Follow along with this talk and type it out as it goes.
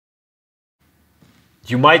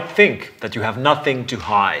You might think that you have nothing to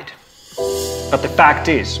hide, but the fact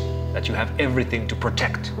is that you have everything to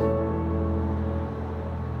protect.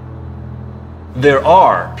 There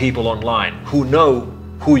are people online who know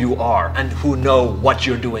who you are and who know what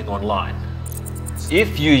you're doing online.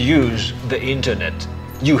 If you use the internet,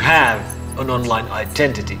 you have an online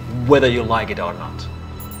identity, whether you like it or not.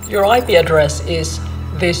 Your IP address is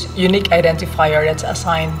this unique identifier that's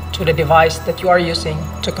assigned to the device that you are using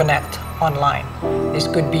to connect online. This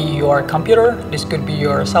could be your computer, this could be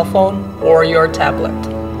your cell phone, or your tablet.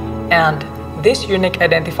 And this unique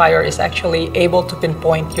identifier is actually able to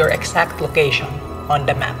pinpoint your exact location on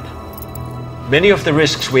the map. Many of the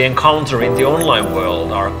risks we encounter in the online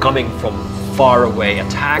world are coming from faraway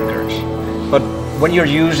attackers. But when you're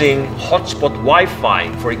using hotspot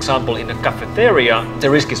Wi-Fi, for example, in a cafeteria, the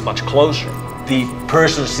risk is much closer. The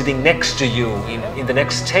person sitting next to you in the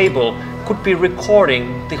next table could be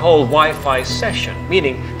recording the whole Wi-Fi session,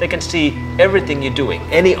 meaning they can see everything you're doing.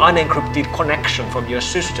 Any unencrypted connection from your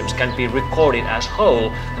systems can be recorded as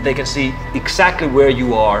whole, and they can see exactly where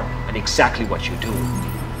you are and exactly what you do.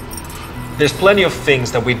 There's plenty of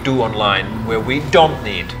things that we do online where we don't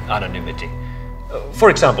need anonymity. For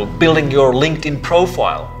example, building your LinkedIn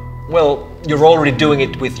profile. Well, you're already doing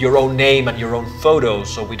it with your own name and your own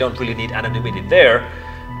photos, so we don't really need anonymity there.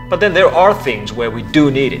 But then there are things where we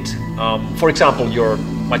do need it. For example, you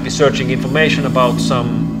might be searching information about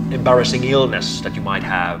some embarrassing illness that you might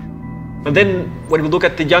have. And then when we look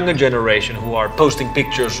at the younger generation who are posting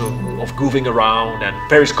pictures of goofing around and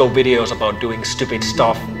Periscope videos about doing stupid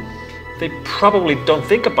stuff, they probably don't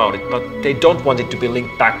think about it, but they don't want it to be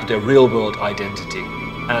linked back to their real-world identity.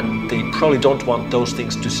 And they probably don't want those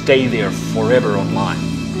things to stay there forever online.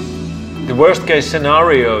 The worst-case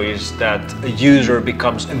scenario is that a user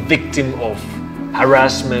becomes a victim of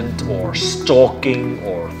harassment or stalking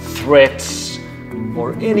or threats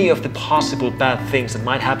or any of the possible bad things that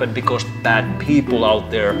might happen because bad people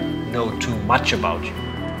out there know too much about you.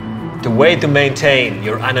 The way to maintain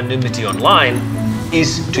your anonymity online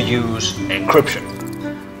is to use encryption.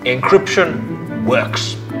 Encryption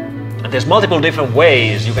works. And there's multiple different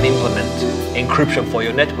ways you can implement encryption for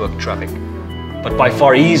your network traffic. But by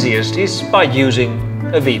far easiest is by using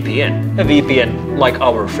a VPN like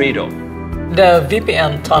our Freedome. The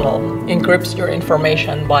VPN tunnel encrypts your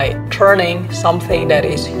information by turning something that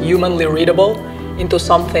is humanly readable into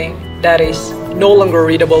something that is no longer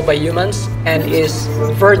readable by humans and is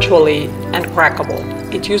virtually uncrackable.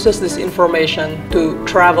 It uses this information to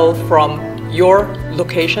travel from your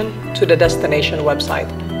location to the destination website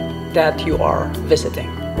that you are visiting.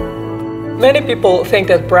 Many people think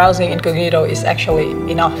that browsing incognito is actually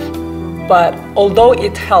enough, but although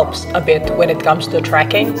it helps a bit when it comes to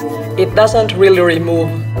tracking, it doesn't really remove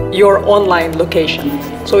your online location,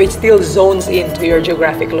 so it still zones into your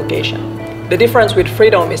geographic location. The difference with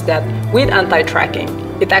Freedome is that with anti-tracking,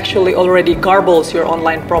 it actually already garbles your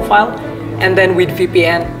online profile, and then with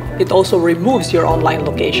VPN, it also removes your online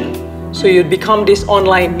location. So you become this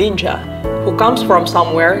online ninja who comes from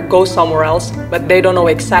somewhere, goes somewhere else, but they don't know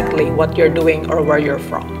exactly what you're doing or where you're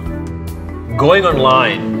from. Going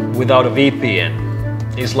online without a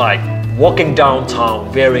VPN is like walking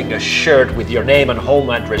downtown wearing a shirt with your name and home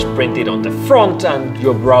address printed on the front and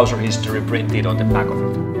your browser history printed on the back of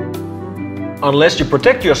it. Unless you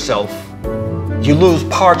protect yourself, you lose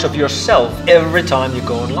parts of yourself every time you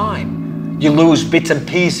go online. You lose bits and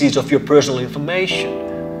pieces of your personal information.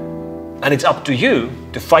 And it's up to you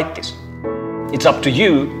to fight this. It's up to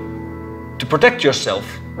you to protect yourself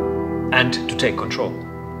and to take control.